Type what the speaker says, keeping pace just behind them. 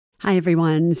Hi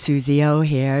everyone, Suze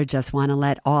here. Just want to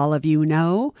let all of you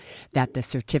know that the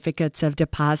certificates of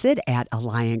deposit at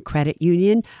Alliant Credit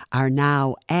Union are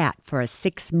now at, for a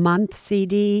 6-month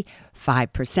CD,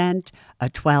 5%, a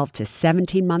 12 to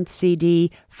 17-month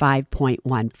CD,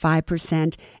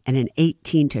 5.15%, and an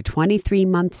 18 to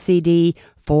 23-month CD,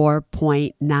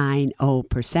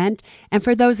 4.90%. And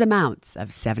for those amounts of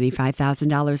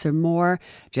 $75,000 or more,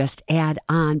 just add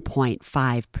on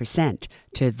 0.5%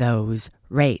 to those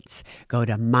rates. Go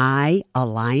to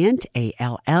myalliant,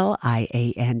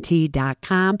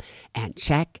 ALLIANT.com and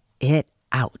check it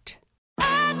out.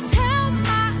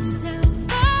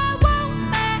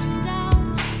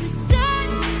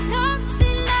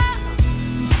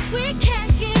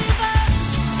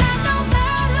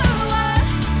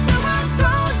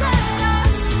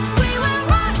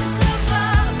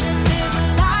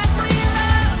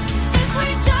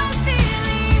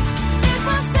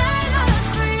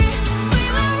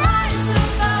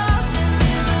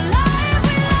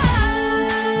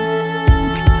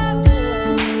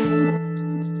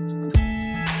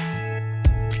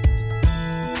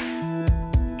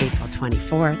 April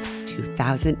 24th,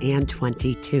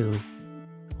 2022.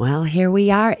 Well, here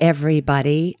we are,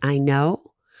 everybody. I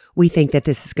know we think that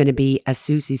this is going to be a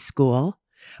Suze school,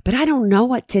 but I don't know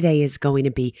what today is going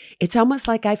to be. It's almost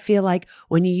like I feel like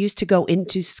when you used to go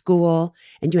into school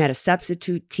and you had a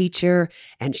substitute teacher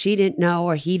and she didn't know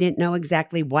or he didn't know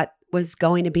exactly what was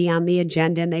going to be on the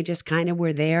agenda and they just kind of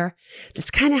were there. That's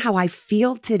kind of how I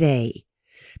feel today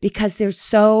because there's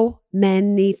so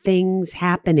many things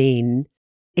happening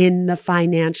in the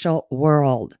financial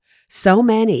world. So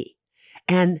many.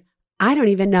 And I don't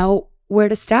even know where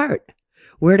to start,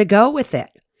 where to go with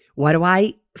it. What do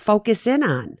I focus in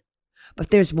on? But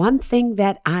there's one thing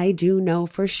that I do know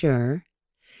for sure,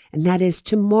 and that is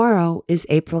tomorrow is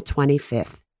April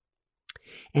 25th.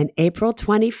 And April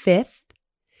 25th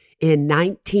in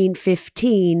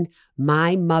 1915,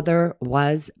 my mother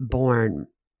was born.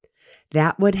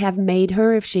 That would have made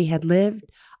her, if she had lived,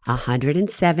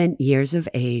 107 years of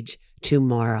age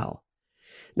tomorrow.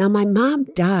 Now, my mom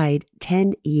died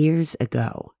 10 years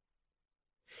ago.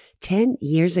 10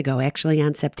 years ago, actually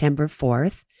on September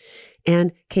 4th.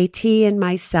 And KT and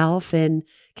myself and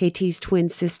KT's twin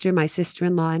sister, my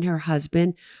sister-in-law and her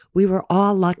husband, we were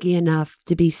all lucky enough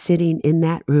to be sitting in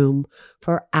that room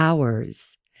for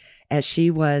hours as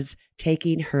she was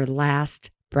taking her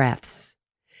last breaths.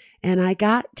 And I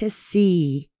got to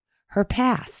see her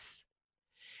pass.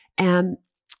 And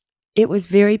it was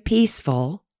very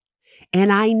peaceful.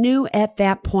 And I knew at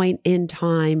that point in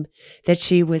time that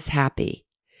she was happy.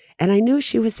 And I knew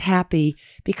she was happy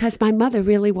because my mother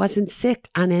really wasn't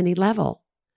sick on any level.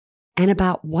 And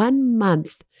about 1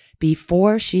 month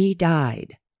before she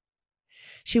died,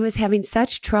 she was having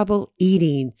such trouble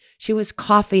eating. She was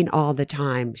coughing all the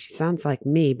time. She sounds like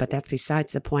me, but that's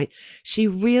besides the point. She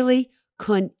really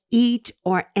couldn't eat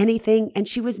or anything, and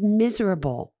she was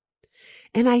miserable.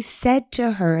 And I said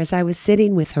to her as I was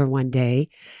sitting with her one day,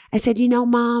 I said, you know,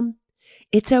 Mom,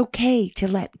 it's okay to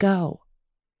let go.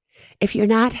 If you're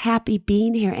not happy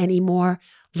being here anymore,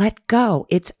 let go.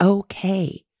 It's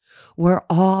okay. We're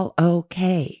all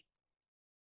okay.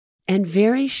 And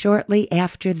very shortly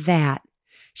after that,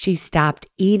 she stopped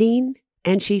eating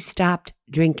and she stopped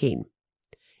drinking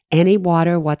any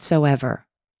water whatsoever.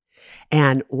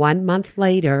 And 1 month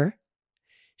later,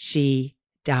 she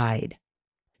died.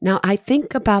 Now, I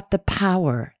think about the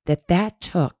power that that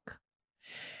took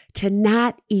to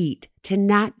not eat, to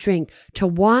not drink, to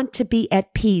want to be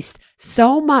at peace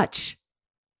so much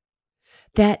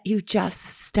that you just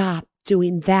stop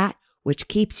doing that which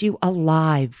keeps you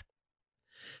alive.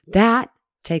 That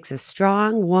takes a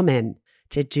strong woman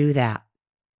to do that.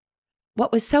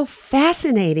 What was so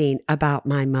fascinating about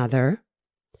my mother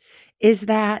is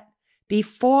that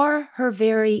before her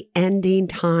very ending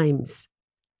times,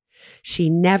 she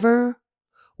never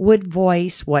would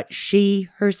voice what she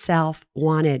herself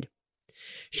wanted.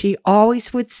 She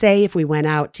always would say, if we went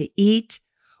out to eat,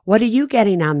 what are you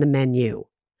getting on the menu?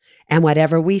 And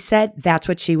whatever we said, that's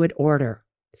what she would order.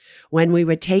 When we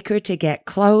would take her to get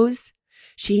clothes,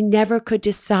 she never could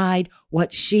decide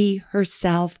what she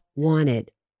herself wanted.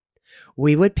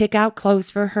 We would pick out clothes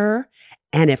for her,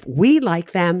 and if we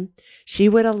liked them, she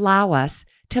would allow us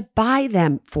to buy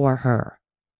them for her.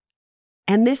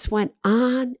 And this went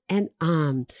on. And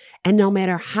no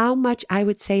matter how much I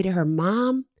would say to her,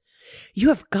 Mom, you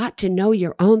have got to know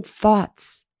your own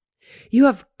thoughts. You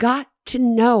have got to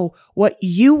know what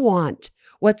you want,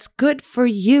 what's good for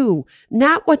you,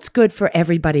 not what's good for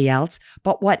everybody else,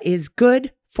 but what is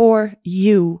good for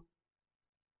you.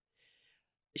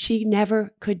 She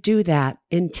never could do that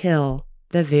until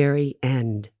the very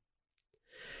end.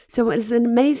 So it was an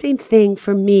amazing thing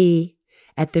for me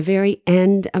at the very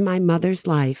end of my mother's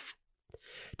life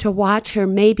to watch her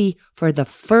maybe for the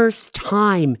first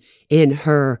time in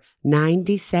her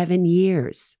 97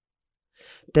 years,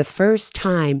 the first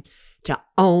time to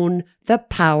own the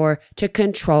power to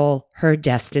control her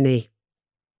destiny.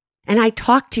 And I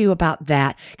talk to you about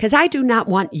that because I do not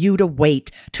want you to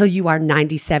wait till you are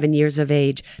 97 years of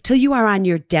age, till you are on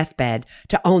your deathbed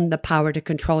to own the power to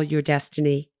control your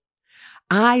destiny.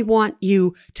 I want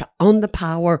you to own the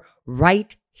power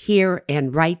right here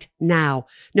and right now,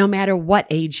 no matter what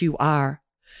age you are.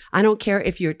 I don't care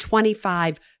if you're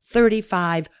 25,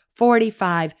 35,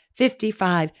 45,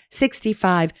 55,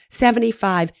 65,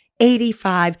 75,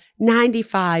 85,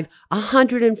 95,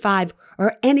 105,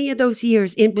 or any of those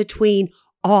years in between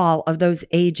all of those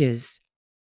ages.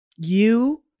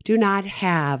 You do not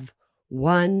have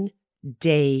one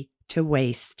day to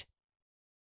waste.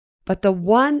 But the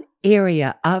one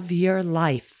area of your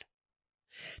life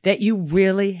that you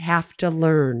really have to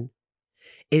learn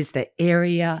is the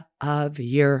area of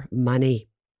your money.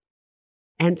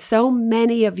 And so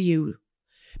many of you,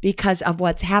 because of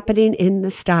what's happening in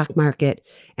the stock market,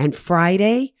 and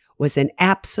Friday was an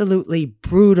absolutely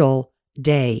brutal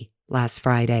day last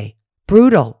Friday.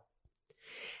 Brutal.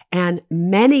 And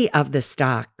many of the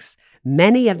stocks,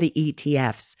 many of the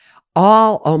ETFs,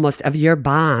 all almost of your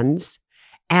bonds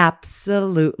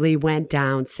absolutely went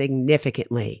down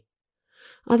significantly.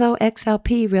 Although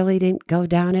XLP really didn't go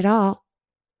down at all.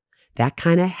 That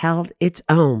kind of held its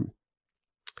own.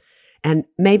 And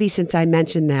maybe since I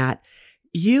mentioned that,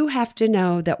 you have to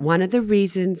know that one of the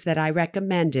reasons that I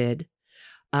recommended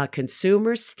a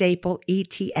consumer staple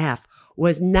ETF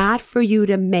was not for you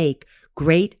to make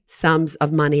great sums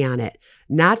of money on it,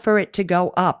 not for it to go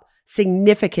up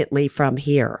significantly from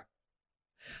here,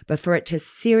 but for it to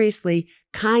seriously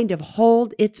kind of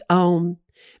hold its own,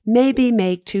 maybe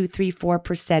make 2, 3,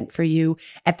 4% for you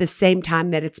at the same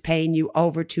time that it's paying you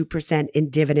over 2% in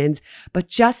dividends, but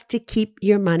just to keep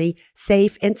your money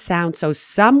safe and sound. So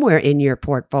somewhere in your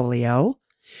portfolio,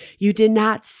 you did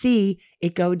not see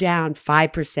it go down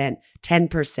 5%,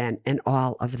 10%, and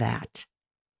all of that.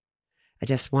 I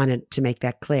just wanted to make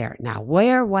that clear. Now,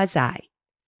 where was I?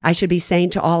 I should be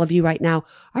saying to all of you right now,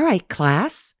 all right,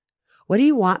 class, what do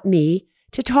you want me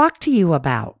to talk to you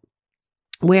about?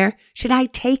 Where should I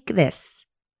take this?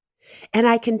 And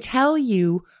I can tell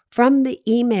you from the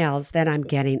emails that I'm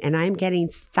getting, and I'm getting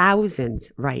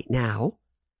thousands right now,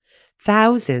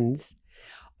 thousands,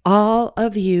 all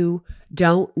of you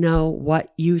don't know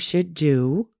what you should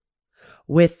do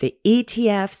with the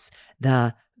ETFs,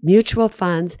 the mutual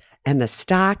funds, and the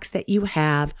stocks that you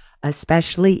have,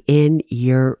 especially in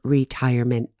your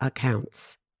retirement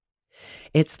accounts.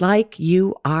 It's like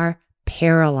you are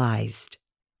paralyzed.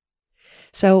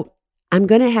 So I'm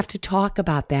going to have to talk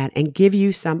about that and give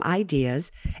you some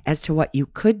ideas as to what you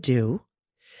could do.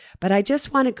 But I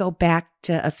just want to go back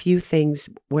to a few things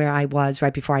where I was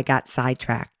right before I got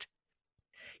sidetracked.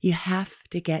 You have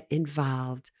to get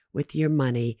involved with your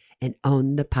money and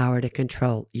own the power to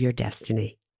control your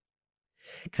destiny.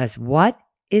 Because what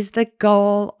is the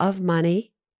goal of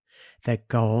money? The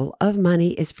goal of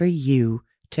money is for you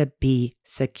to be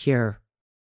secure.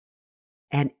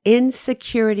 And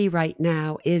insecurity right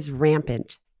now is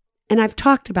rampant. And I've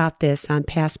talked about this on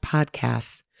past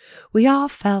podcasts. We all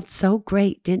felt so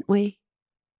great, didn't we?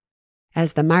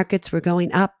 As the markets were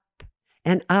going up,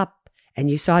 and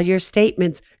you saw your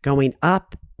statements going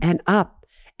up, and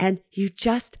you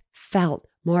just felt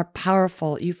more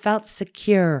powerful. You felt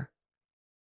secure.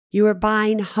 You were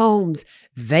buying homes.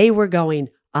 They were going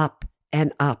up,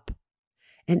 and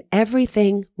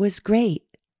everything was great.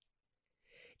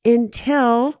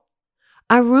 Until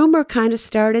a rumor kind of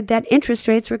started that interest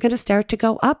rates were going to start to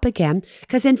go up again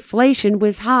because inflation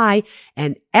was high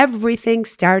and everything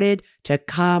started to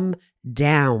come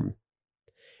down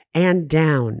and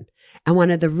down. And one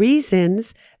of the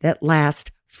reasons that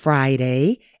last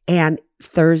Friday and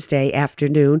Thursday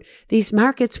afternoon, these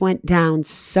markets went down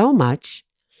so much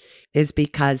is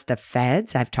because the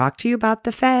Feds, I've talked to you about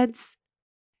the Feds,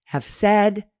 have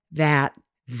said that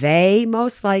they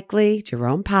most likely,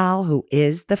 Jerome Powell, who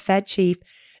is the Fed chief,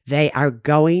 they are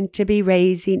going to be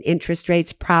raising interest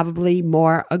rates probably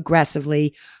more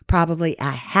aggressively, probably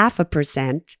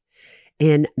 0.5%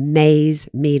 in May's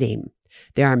meeting.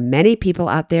 There are many people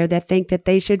out there that think that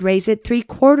they should raise it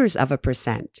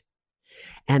 0.75%.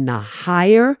 And the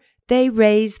higher they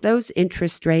raise those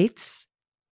interest rates,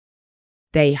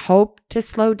 they hope to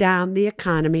slow down the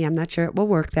economy. I'm not sure it will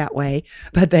work that way,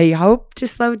 but they hope to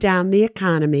slow down the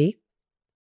economy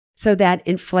so that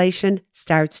inflation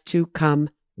starts to come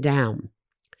down.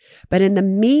 But in the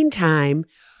meantime,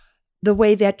 the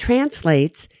way that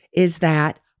translates is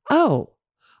that, a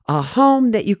home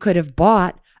that you could have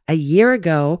bought a year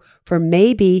ago for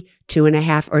maybe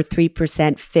 2.5% or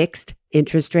 3% fixed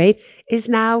interest rate is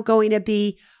now going to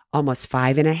be almost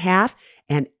 5.5%.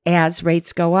 And as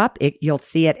rates go up, you'll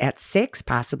see it at 6,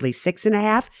 possibly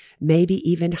 6.5, maybe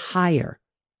even higher.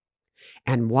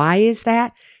 And why is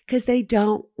that? Because they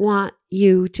don't want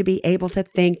you to be able to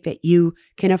think that you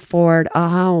can afford a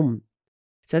home.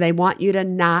 So they want you to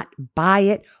not buy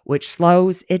it, which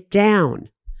slows it down.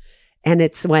 And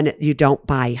it's when you don't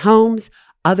buy homes,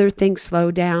 other things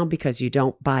slow down because you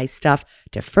don't buy stuff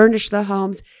to furnish the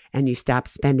homes and you stop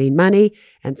spending money.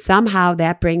 And somehow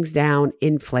that brings down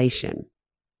inflation.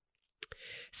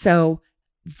 So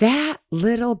that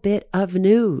little bit of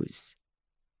news,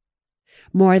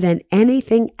 more than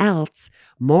anything else,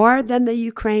 more than the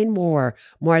Ukraine war,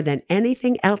 more than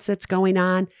anything else that's going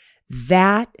on,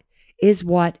 that is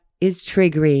what is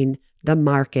triggering the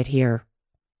market here.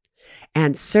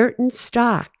 And certain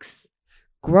stocks,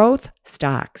 growth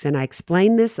stocks, and I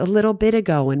explained this a little bit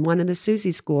ago in one of the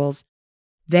Suze schools,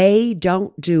 they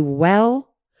don't do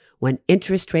well when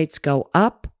interest rates go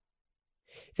up.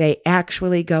 They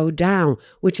actually go down,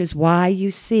 which is why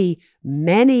you see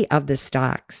many of the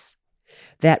stocks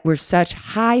that were such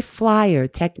high flyer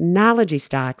technology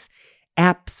stocks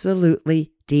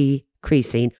absolutely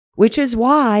decreasing, which is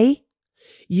why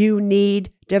you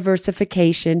need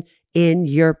diversification in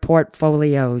your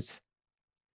portfolios.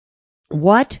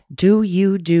 What do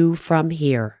you do from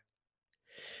here?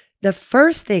 The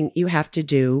first thing you have to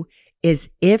do is,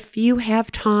 if you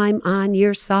have time on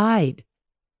your side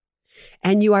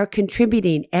and you are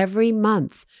contributing every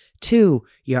month to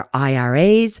your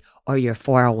IRAs or your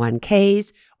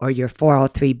 401ks or your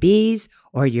 403bs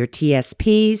or your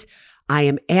TSPs, I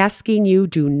am asking you,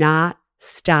 do not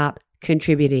stop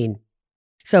contributing.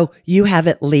 So you have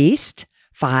at least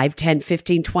 5, 10,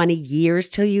 15, 20 years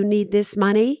till you need this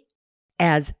money,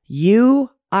 as you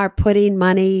are putting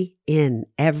money in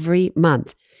every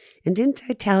month. And didn't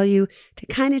I tell you to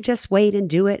kind of just wait and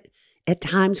do it at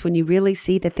times when you really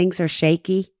see that things are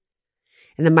shaky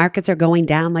and the markets are going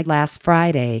down? Like last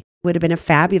Friday would have been a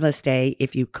fabulous day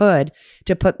if you could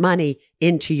to put money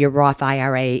into your Roth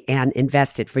IRA and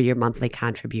invest it for your monthly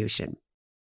contribution.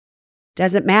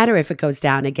 Doesn't matter if it goes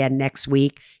down again next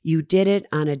week. You did it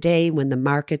on a day when the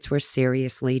markets were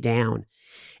seriously down.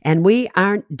 And we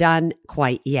aren't done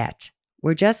quite yet.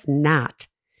 We're just not.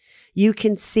 You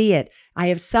can see it. I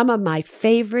have some of my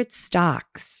favorite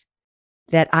stocks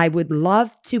that I would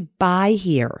love to buy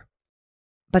here,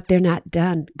 but they're not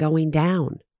done going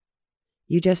down.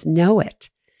 You just know it.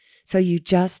 So you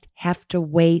just have to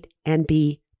wait and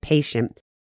be patient.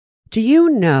 Do you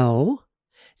know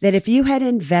that if you had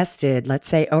invested, let's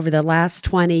say over the last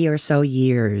 20 or so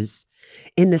years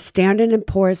in the Standard &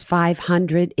 Poor's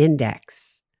 500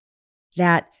 index,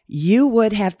 that you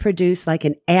would have produced like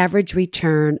an average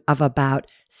return of about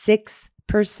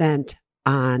 6%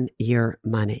 on your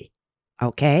money?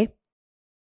 Okay?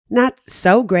 Not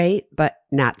so great, but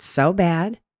not so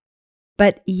bad.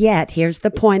 But yet, here's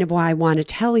the point of why I want to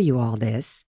tell you all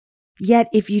this. Yet,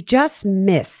 if you just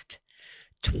missed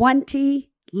 20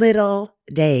 little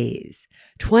days,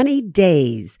 20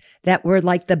 days that were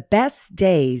like the best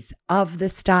days of the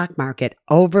stock market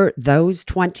over those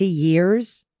 20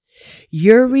 years,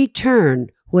 your return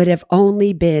would have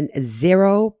only been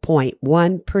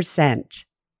 0.1%.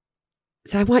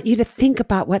 So I want you to think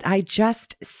about what I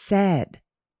just said.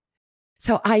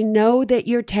 So I know that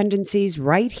your tendencies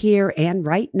right here and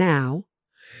right now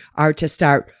are to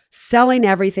start selling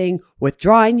everything,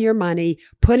 withdrawing your money,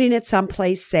 putting it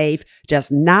someplace safe,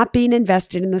 just not being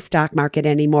invested in the stock market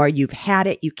anymore. You've had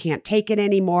it. You can't take it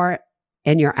anymore,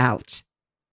 and you're out.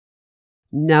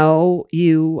 No,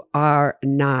 you are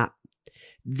not.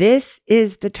 This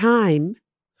is the time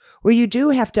where you do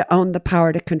have to own the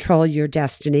power to control your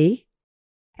destiny.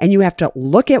 And you have to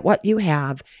look at what you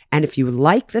have. And if you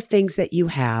like the things that you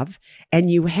have,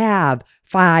 and you have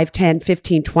 5, 10,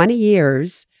 15, 20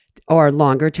 years or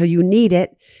longer till you need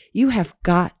it, you have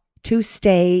got to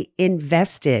stay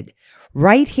invested.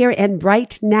 Right here and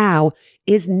right now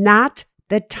is not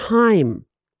the time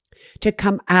to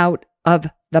come out of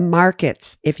the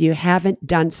markets if you haven't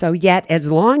done so yet, as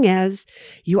long as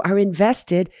you are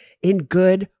invested in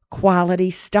good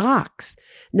quality stocks.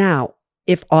 Now,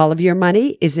 if all of your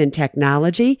money is in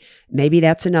technology, maybe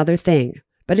that's another thing.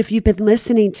 But if you've been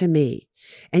listening to me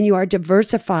and you are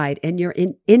diversified and you're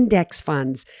in index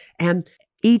funds and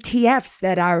ETFs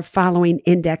that are following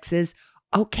indexes,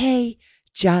 okay,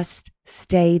 just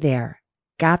stay there.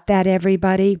 Got that,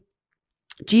 everybody?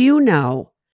 Do you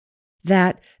know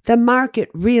that the market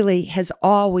really has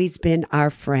always been our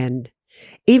friend,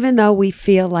 even though we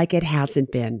feel like it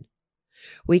hasn't been?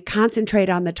 We concentrate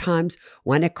on the times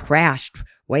when it crashed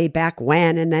way back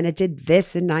when, and then it did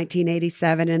this in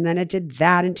 1987, and then it did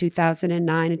that in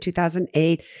 2009 and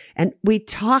 2008, and we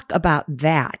talk about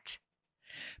that.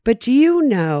 But do you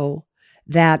know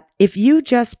that if you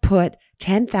just put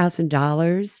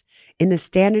 $10,000 in the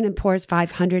Standard & Poor's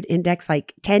 500 index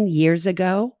like 10 years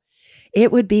ago,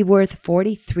 it would be worth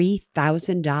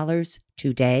 $43,000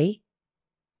 today?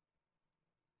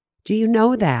 Do you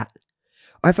know that?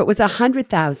 Or if it was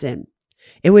 $100,000,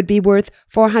 it would be worth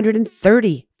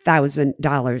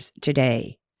 $430,000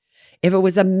 today. If it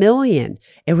was $1 million,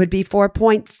 it would be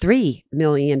 $4.3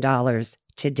 million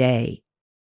today.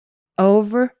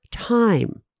 Over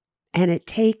time, and it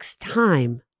takes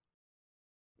time,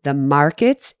 the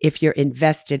markets, if you're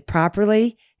invested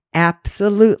properly,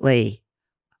 absolutely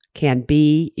can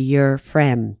be your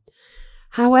friend.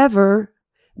 However,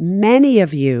 many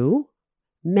of you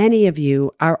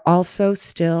are also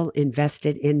still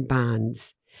invested in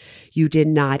bonds. You did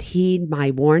not heed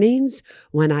my warnings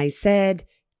when I said,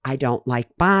 I don't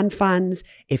like bond funds.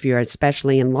 If you're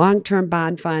especially in long-term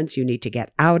bond funds, you need to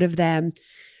get out of them.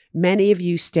 Many of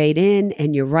you stayed in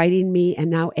and you're writing me and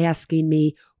now asking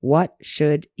me, what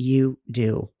should you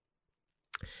do?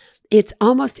 It's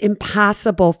almost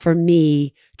impossible for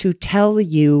me to tell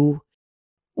you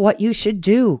what you should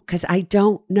do because I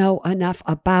don't know enough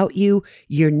about you,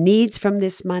 your needs from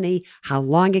this money, how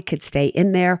long it could stay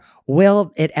in there.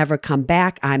 Will it ever come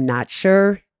back? I'm not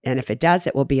sure. And if it does,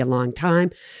 it will be a long time.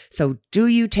 So do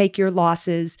you take your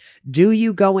losses? Do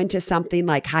you go into something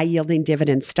like high yielding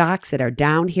dividend stocks that are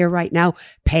down here right now,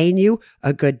 paying you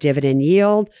a good dividend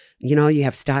yield? You know, you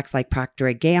have stocks like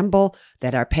Procter & Gamble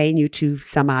that are paying you to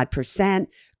some odd percent.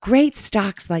 Great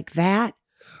stocks like that.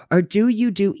 Or do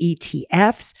you do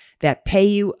ETFs that pay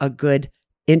you a good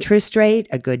interest rate,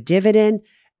 a good dividend?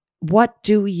 What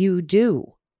do you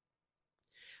do?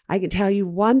 I can tell you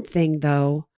one thing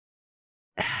though.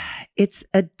 It's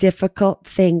a difficult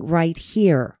thing right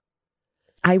here.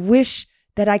 I wish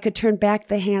that I could turn back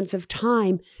the hands of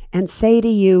time and say to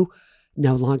you,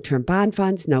 no long-term bond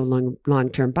funds, no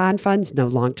long-term bond funds, no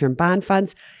long-term bond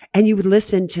funds, and you would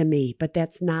listen to me, but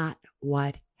that's not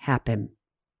what happened.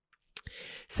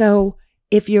 So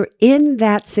if you're in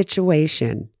that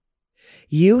situation,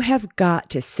 you have got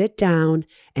to sit down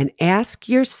and ask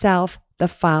yourself the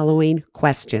following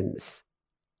questions.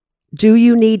 Do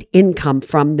you need income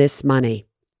from this money?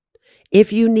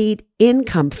 If you need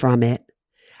income from it,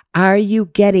 are you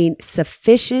getting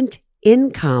sufficient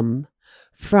income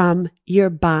from your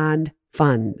bond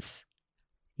funds?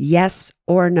 Yes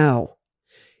or no?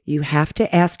 You have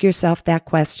to ask yourself that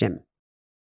question.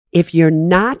 If you're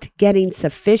not getting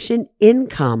sufficient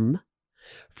income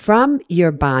from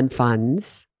your bond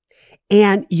funds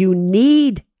and you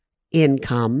need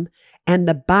income and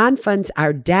the bond funds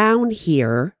are down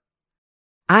here,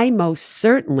 I most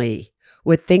certainly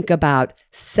would think about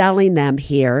selling them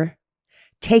here,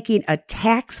 taking a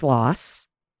tax loss,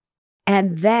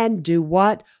 and then do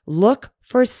what? Look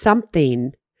for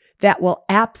something that will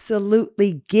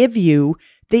absolutely give you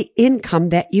the income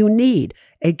that you need.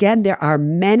 Again, there are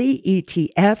many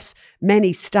ETFs,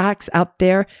 many stocks out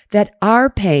there that are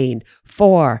paying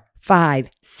 4, 5,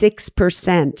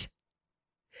 6%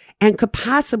 and could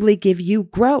possibly give you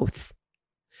growth.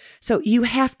 So you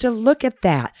have to look at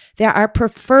that. There are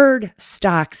preferred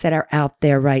stocks that are out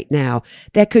there right now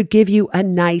that could give you a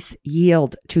nice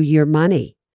yield to your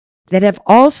money that have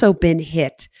also been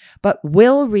hit, but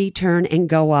will return and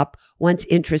go up once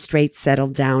interest rates settle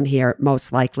down here,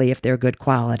 most likely if they're good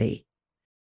quality.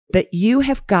 But you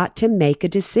have got to make a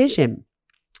decision.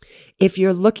 If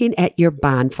you're looking at your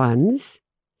bond funds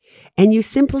and you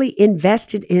simply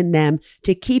invested in them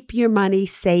to keep your money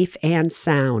safe and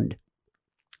sound,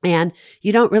 and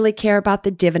you don't really care about the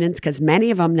dividends because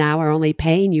many of them now are only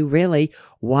paying you really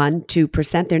 1%,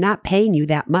 2%. They're not paying you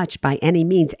that much by any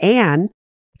means. And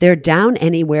they're down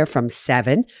anywhere from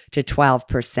 7 to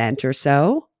 12% or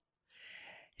so.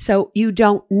 So you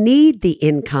don't need the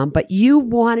income, but you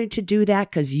wanted to do that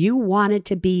because you wanted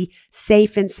to be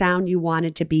safe and sound. You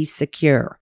wanted to be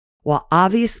secure. Well,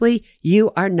 obviously, you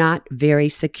are not very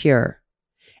secure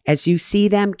as you see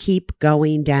them keep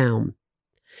going down.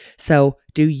 So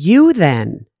do you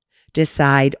then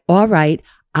decide, all right,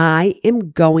 I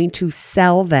am going to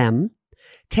sell them,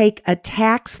 take a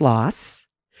tax loss.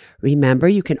 Remember,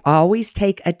 you can always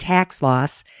take a tax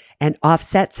loss and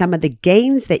offset some of the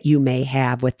gains that you may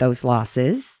have with those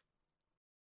losses.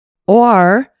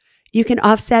 Or You can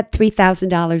offset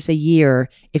 $3,000 a year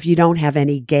if you don't have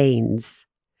any gains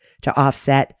to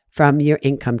offset from your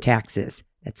income taxes.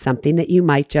 That's something that you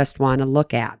might just want to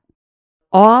look at.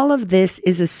 All of this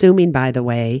is assuming, by the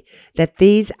way, that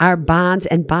these are bonds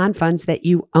and bond funds that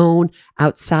you own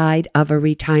outside of a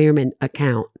retirement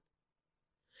account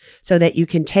so that you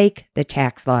can take the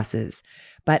tax losses.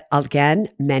 But again,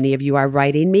 many of you are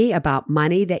writing me about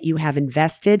money that you have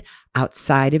invested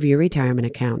outside of your retirement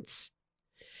accounts.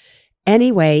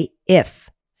 Anyway, if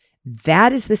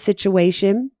that is the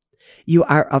situation, you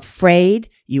are afraid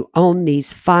you own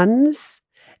these funds,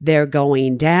 they're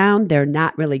going down, they're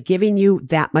not really giving you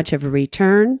that much of a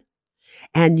return,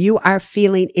 and you are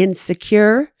feeling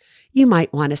insecure, you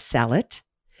might want to sell it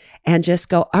and just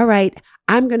go, all right,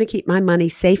 I'm going to keep my money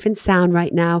safe and sound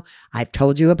right now. I've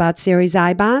told you about Series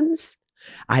I bonds.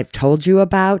 I've told you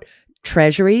about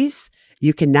treasuries.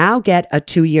 You can now get a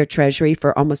 2-year treasury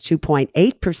for almost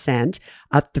 2.8%,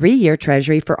 a 3-year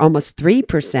treasury for almost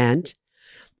 3%.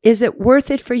 Is it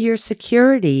worth it for your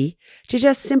security to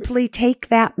just simply take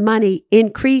that money,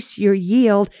 increase your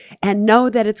yield, and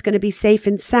know that it's going to be safe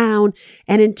and sound?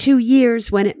 And in 2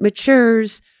 years, when it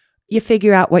matures, you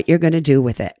figure out what you're going to do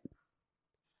with it.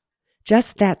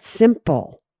 Just that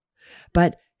simple.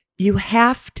 But you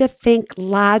have to think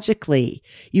logically.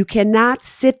 You cannot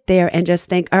sit there and just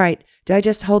think, all right, do I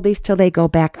just hold these till they go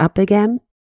back up again?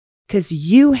 Because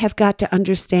you have got to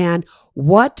understand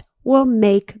what will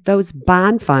make those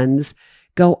bond funds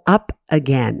go up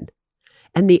again.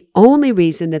 And the only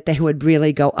reason that they would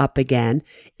really go up again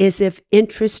is if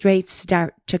interest rates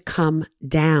start to come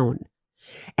down.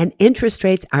 And interest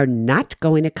rates are not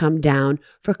going to come down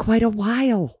for quite a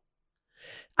while.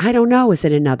 I don't know. Is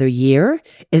it another year?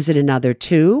 Is it another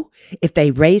 2? If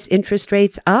they raise interest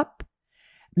rates up,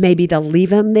 maybe they'll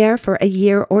leave them there for a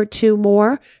year or 2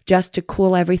 more just to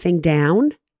cool everything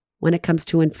down when it comes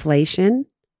to inflation.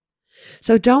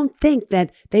 So don't think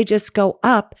that they just go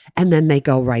up and then they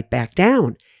go right back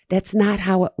down. That's not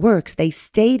how it works. They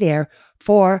stay there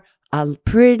for a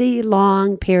pretty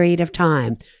long period of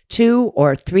time, 2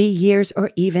 or 3 years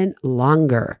or even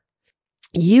longer.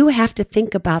 You have to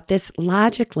think about this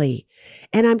logically.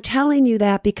 And I'm telling you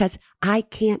that because I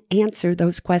can't answer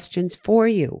those questions for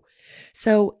you.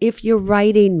 So if you're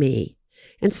writing me,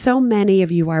 and so many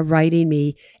of you are writing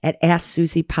me at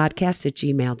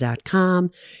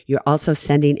AskSuzePodcast@gmail.com. You're also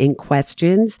sending in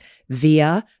questions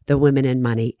via the Women in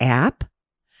Money app.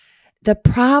 The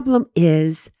problem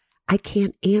is I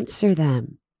can't answer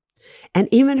them. And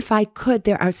even if I could,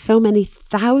 there are so many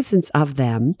thousands of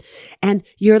them. And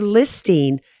you're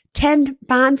listing 10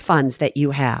 bond funds that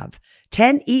you have,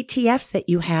 10 ETFs that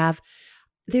you have.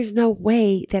 There's no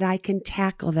way that I can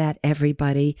tackle that,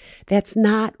 everybody. That's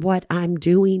not what I'm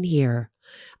doing here.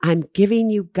 I'm giving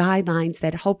you guidelines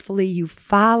that hopefully you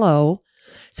follow.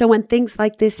 So when things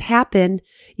like this happen,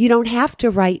 you don't have to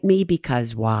write me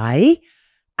because why?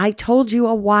 I told you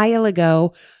a while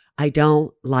ago, I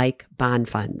don't like bond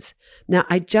funds. Now,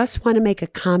 I just want to make a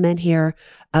comment here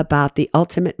about the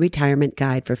Ultimate Retirement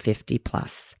Guide for 50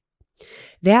 Plus.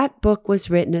 That book was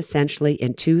written essentially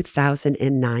in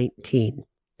 2019.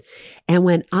 And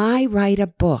when I write a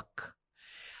book,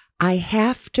 I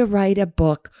have to write a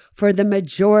book for the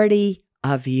majority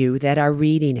of you that are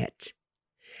reading it.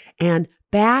 And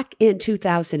back in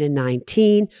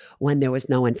 2019, when there was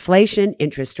no inflation,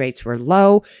 interest rates were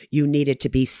low, you needed to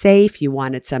be safe, you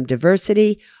wanted some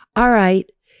diversity. All right,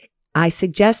 I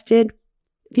suggested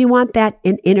if you want that,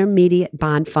 an intermediate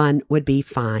bond fund would be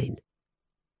fine.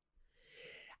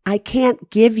 I can't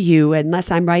give you,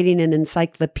 unless I'm writing an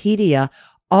encyclopedia,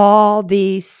 all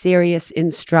these serious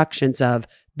instructions of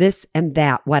this and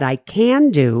that. What I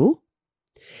can do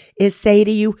is say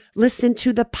to you, listen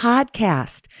to the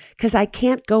podcast, because I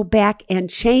can't go back and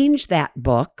change that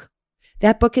book.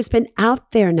 That book has been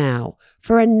out there now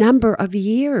for a number of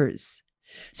years.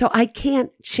 So I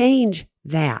can't change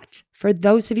that for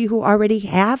those of you who already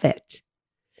have it.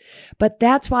 But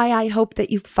that's why I hope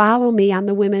that you follow me on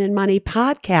the Women in Money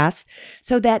podcast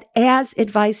so that as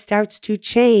advice starts to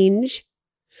change,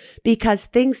 because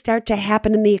things start to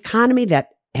happen in the economy that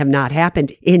have not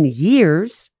happened in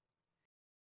years,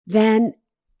 then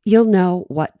you'll know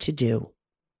what to do.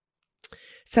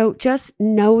 So just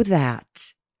know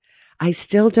that. I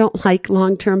still don't like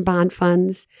long-term bond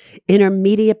funds.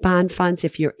 Intermediate bond funds,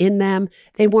 if you're in them,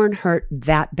 they weren't hurt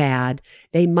that bad.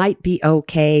 They might be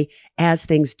okay as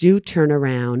things do turn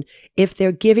around. If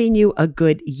they're giving you a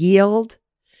good yield,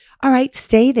 all right,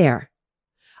 stay there.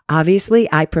 Obviously,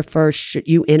 I prefer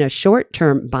you in a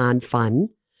short-term bond fund,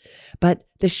 but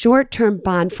the short-term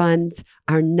bond funds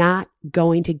are not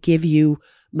going to give you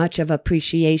much of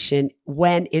appreciation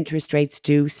when interest rates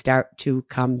do start to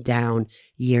come down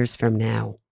years from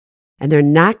now. And they're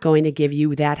not going to give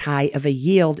you that high of a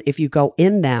yield if you go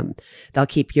in them. They'll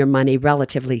keep your money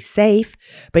relatively safe,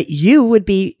 but you would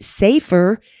be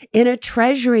safer in a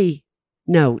treasury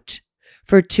note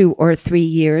for 2 or 3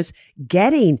 years,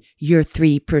 getting your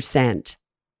 3%.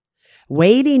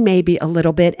 Waiting maybe a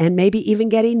little bit and maybe even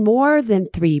getting more than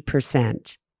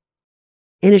 3%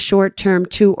 in a short-term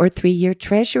 2 or 3 year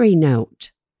treasury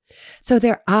note. So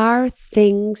there are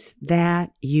things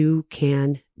that you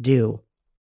can do.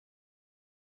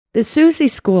 The Suze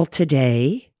School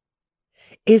today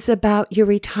is about your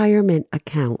retirement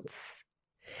accounts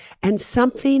and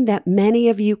something that many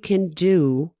of you can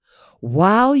do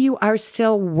while you are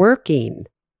still working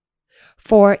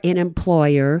for an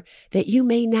employer that you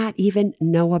may not even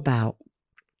know about.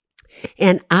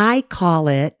 And I call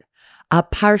it a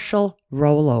partial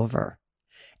rollover.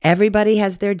 Everybody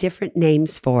has their different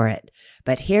names for it,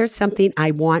 but here's something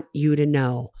I want you to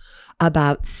know.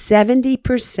 About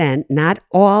 70%, not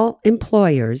all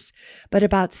employers, but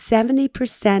about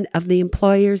 70% of the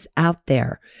employers out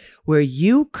there where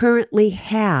you currently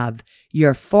have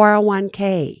your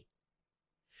 401k,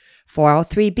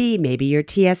 403b, maybe your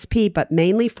TSP, but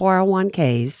mainly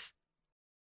 401ks,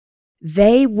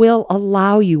 they will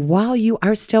allow you while you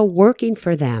are still working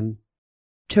for them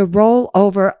to roll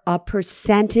over a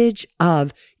percentage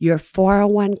of your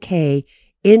 401k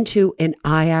into an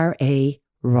IRA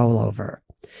rollover.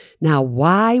 Now,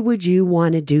 why would you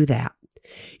want to do that?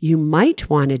 You might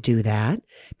want to do that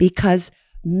because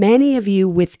many of you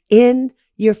within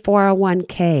your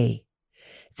 401k,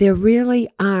 there really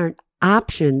aren't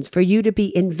options for you to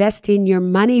be investing your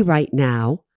money right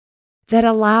now that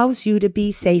allows you to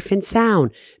be safe and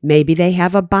sound. Maybe they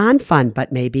have a bond fund,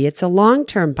 but maybe it's a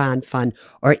long-term bond fund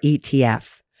or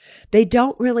ETF. They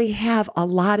don't really have a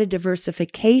lot of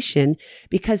diversification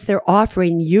because they're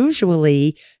offering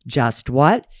usually just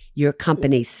what? Your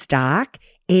company's stock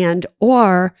and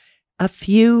or a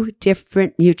few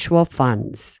different mutual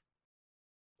funds.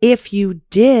 If you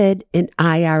did an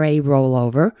IRA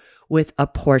rollover with a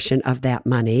portion of that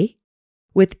money,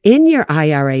 within your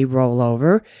IRA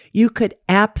rollover, you could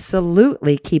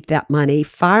absolutely keep that money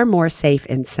far more safe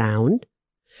and sound.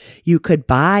 You could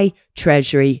buy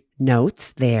treasury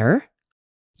notes there.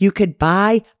 You could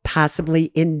buy possibly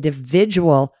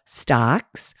individual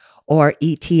stocks or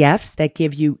ETFs that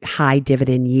give you high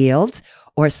dividend yields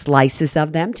or slices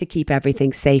of them to keep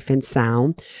everything safe and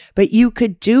sound. But you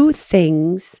could do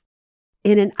things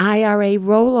in an IRA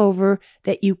rollover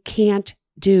that you can't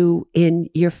do in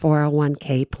your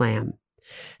 401k plan.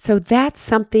 So that's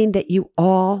something that you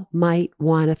all might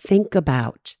want to think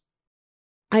about.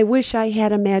 I wish I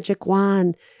had a magic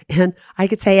wand and I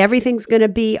could say everything's going to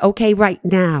be okay right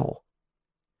now.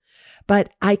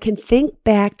 But I can think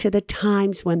back to the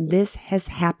times when this has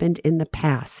happened in the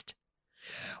past,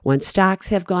 when stocks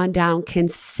have gone down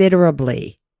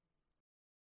considerably.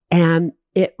 And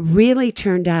it really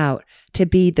turned out to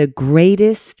be the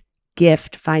greatest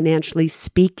gift, financially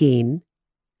speaking,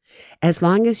 as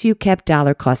long as you kept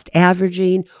dollar cost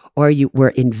averaging or you were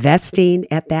investing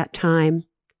at that time.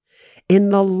 In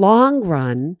the long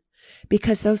run,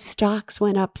 because those stocks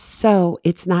went up so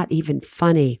it's not even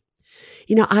funny.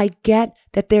 You know, I get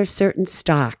that there's certain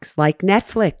stocks like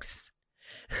Netflix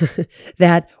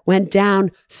that went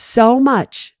down so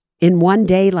much in one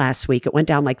day last week. It went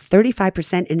down like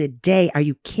 35% in a day. Are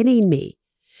you kidding me?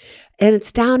 And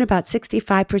it's down about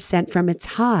 65% from its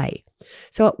high.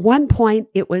 So at one point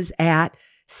it was at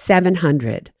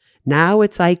 700. Now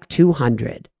it's like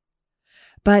 200.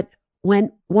 But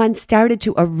when one started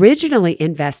to originally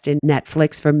invest in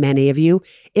Netflix, for many of you,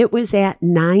 it was at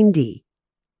 90.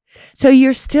 So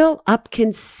you're still up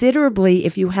considerably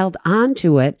if you held on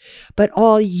to it, but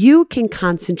all you can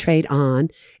concentrate on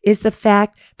is the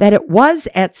fact that it was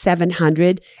at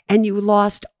 700 and you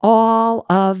lost all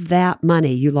of that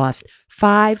money. You lost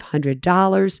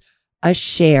 $500 a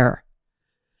share.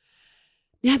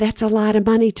 Yeah, that's a lot of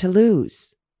money to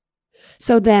lose.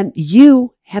 So then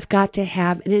you have got to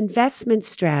have an investment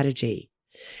strategy.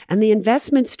 And the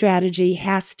investment strategy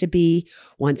has to be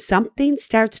when something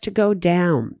starts to go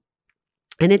down,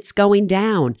 and it's going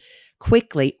down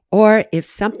quickly, or if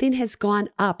something has gone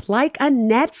up, like a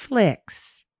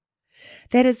Netflix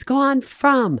that has gone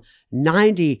from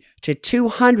 90 to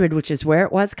 200, which is where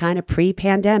it was kind of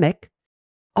pre-pandemic,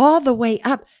 all the way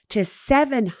up to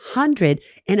 700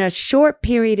 in a short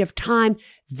period of time,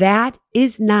 that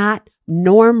is not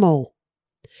normal.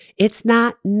 It's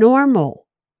not normal.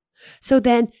 So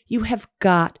then you have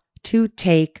got to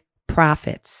take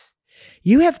profits.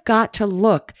 You have got to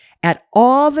look at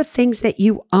all the things that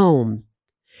you own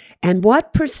and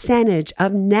what percentage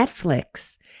of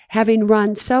Netflix, having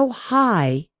run so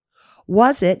high,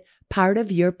 was it part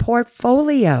of your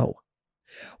portfolio?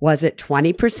 Was it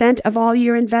 20% of all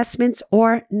your investments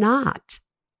or not?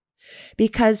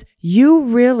 Because you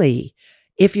really,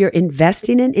 if you're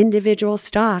investing in individual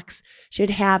stocks,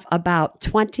 should have about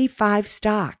 25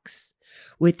 stocks,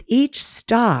 with each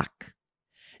stock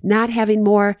not having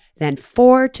more than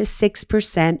 4 to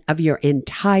 6% of your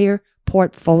entire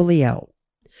portfolio.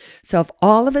 So if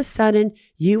all of a sudden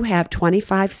you have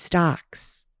 25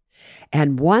 stocks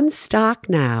and one stock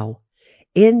now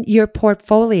in your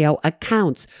portfolio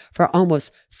accounts for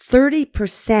almost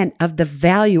 30% of the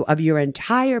value of your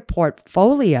entire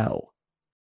portfolio,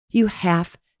 you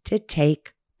have to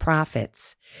take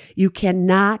profits. You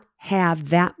cannot have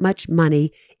that much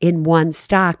money in one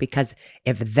stock, because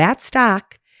if that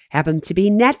stock happened to be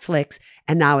Netflix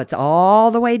and now it's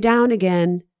all the way down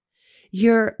again,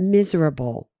 you're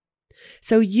miserable.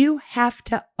 So you have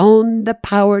to own the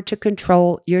power to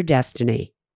control your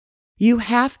destiny. You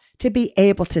have to be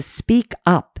able to speak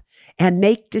up and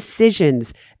make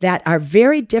decisions that are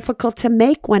very difficult to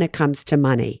make when it comes to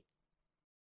money.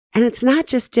 And it's not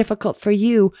just difficult for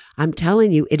you. I'm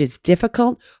telling you, it is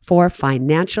difficult for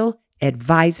financial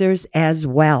advisors as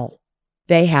well.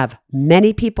 They have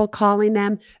many people calling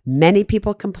them, many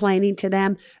people complaining to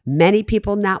them, many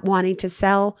people not wanting to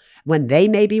sell when they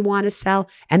maybe want to sell,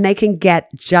 and they can get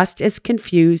just as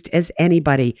confused as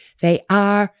anybody. They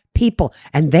are people,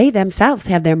 and they themselves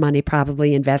have their money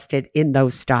probably invested in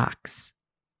those stocks.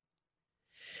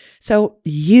 So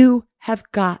you have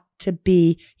got to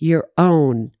be your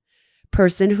own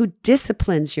person who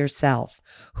disciplines yourself,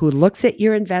 who looks at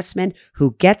your investment,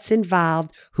 who gets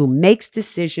involved, who makes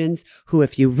decisions, who,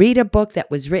 if you read a book that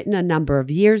was written a number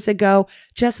of years ago,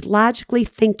 just logically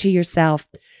think to yourself,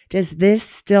 does this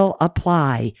still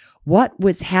apply? What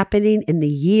was happening in the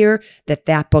year that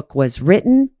that book was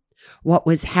written? What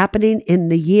was happening in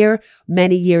the year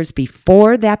many years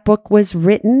before that book was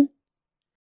written?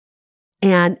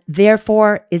 And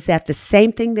therefore, is that the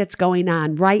same thing that's going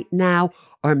on right now?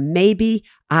 Or maybe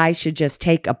I should just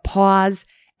take a pause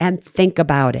and think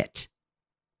about it.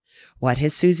 What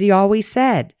has Suze always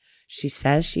said? She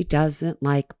says she doesn't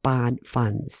like bond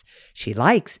funds. She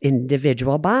likes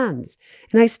individual bonds.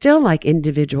 And I still like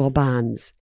individual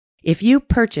bonds. If you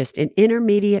purchased an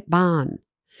intermediate bond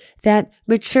that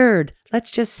matured, let's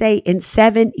just say in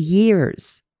 7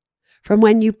 years from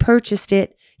when you purchased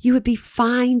it, you would be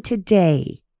fine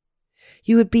today.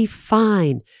 You would be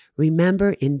fine.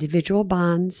 Remember, individual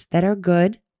bonds that are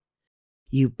good,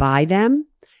 you buy them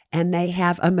and they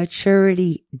have a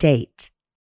maturity date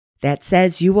that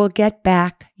says you will get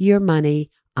back your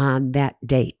money on that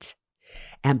date.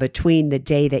 And between the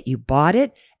day that you bought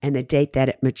it and the date that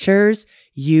it matures,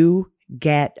 you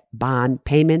get bond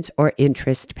payments or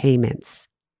interest payments.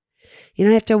 You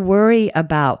don't have to worry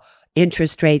about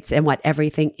interest rates and what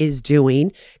everything is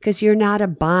doing, because you're not a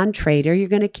bond trader. You're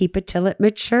going to keep it till it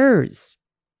matures.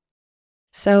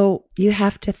 So you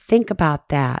have to think about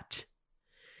that.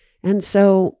 And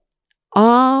so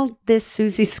all this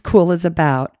Suze School is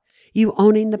about you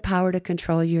owning the power to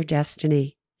control your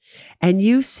destiny, and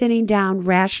you sitting down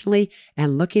rationally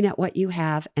and looking at what you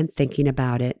have and thinking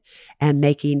about it and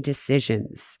making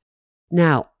decisions.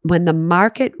 Now, when the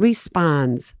market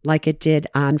responds like it did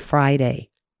on Friday,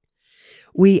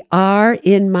 we are,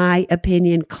 in my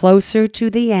opinion, closer to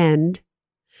the end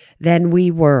than we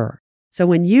were. So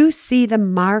when you see the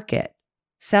market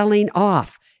selling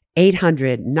off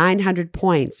 800, 900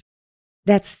 points,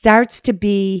 that starts to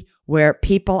be where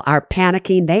people are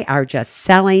panicking. They are just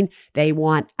selling. They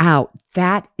want out.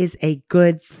 That is a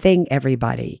good thing,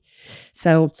 everybody.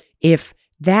 So if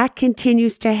that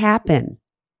continues to happen,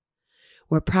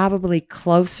 we're probably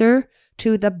closer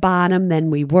to the bottom than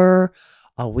we were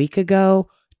a week ago,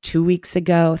 2 weeks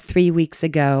ago, 3 weeks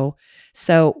ago.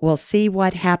 So we'll see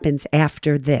what happens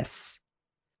after this.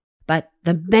 But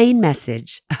the main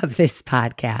message of this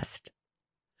podcast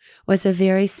was a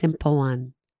very simple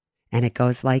one. And it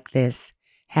goes like this.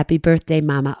 Happy birthday,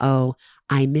 Mama O.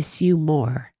 I miss you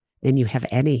more than you have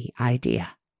any idea.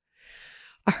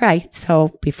 All right,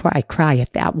 so before I cry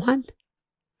at that one,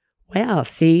 well,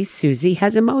 see, Suze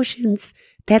has emotions.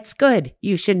 That's good.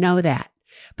 You should know that.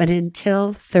 But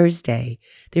until Thursday,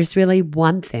 there's really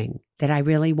one thing that I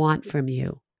really want from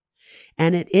you.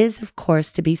 And it is, of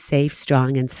course, to be safe,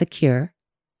 strong, and secure.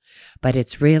 But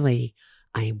it's really,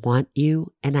 I want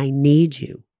you and I need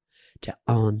you to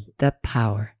own the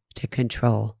power to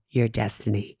control your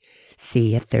destiny.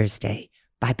 See you Thursday.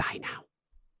 Bye-bye now.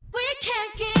 We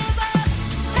can't give up.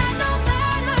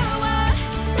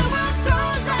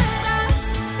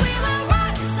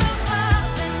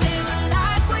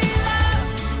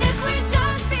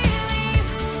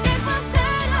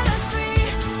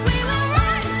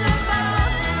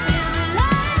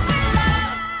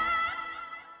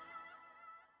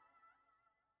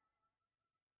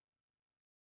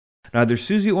 Neither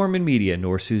Suze Orman Media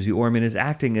nor Suze Orman is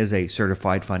acting as a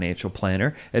certified financial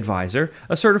planner, advisor,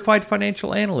 a certified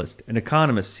financial analyst, an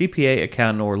economist, CPA,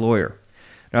 accountant, or lawyer.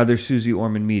 Neither Suze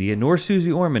Orman Media nor Suze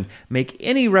Orman make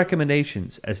any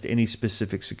recommendations as to any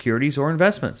specific securities or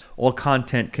investments. All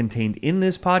content contained in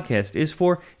this podcast is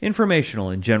for informational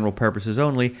and general purposes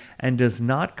only and does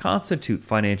not constitute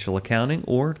financial accounting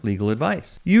or legal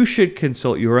advice. You should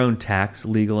consult your own tax,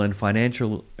 legal, and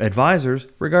financial advisors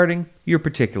regarding your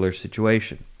particular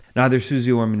situation. Neither Suze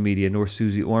Orman Media nor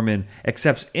Suze Orman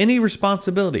accepts any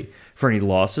responsibility for any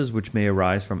losses which may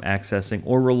arise from accessing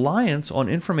or reliance on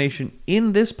information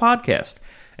in this podcast.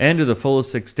 And to the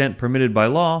fullest extent permitted by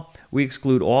law, we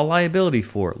exclude all liability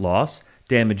for loss,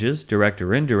 damages, direct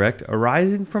or indirect,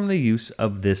 arising from the use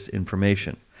of this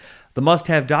information. The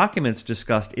must-have documents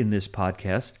discussed in this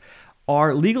podcast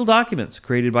are legal documents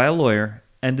created by a lawyer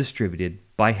and distributed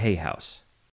by Hay House.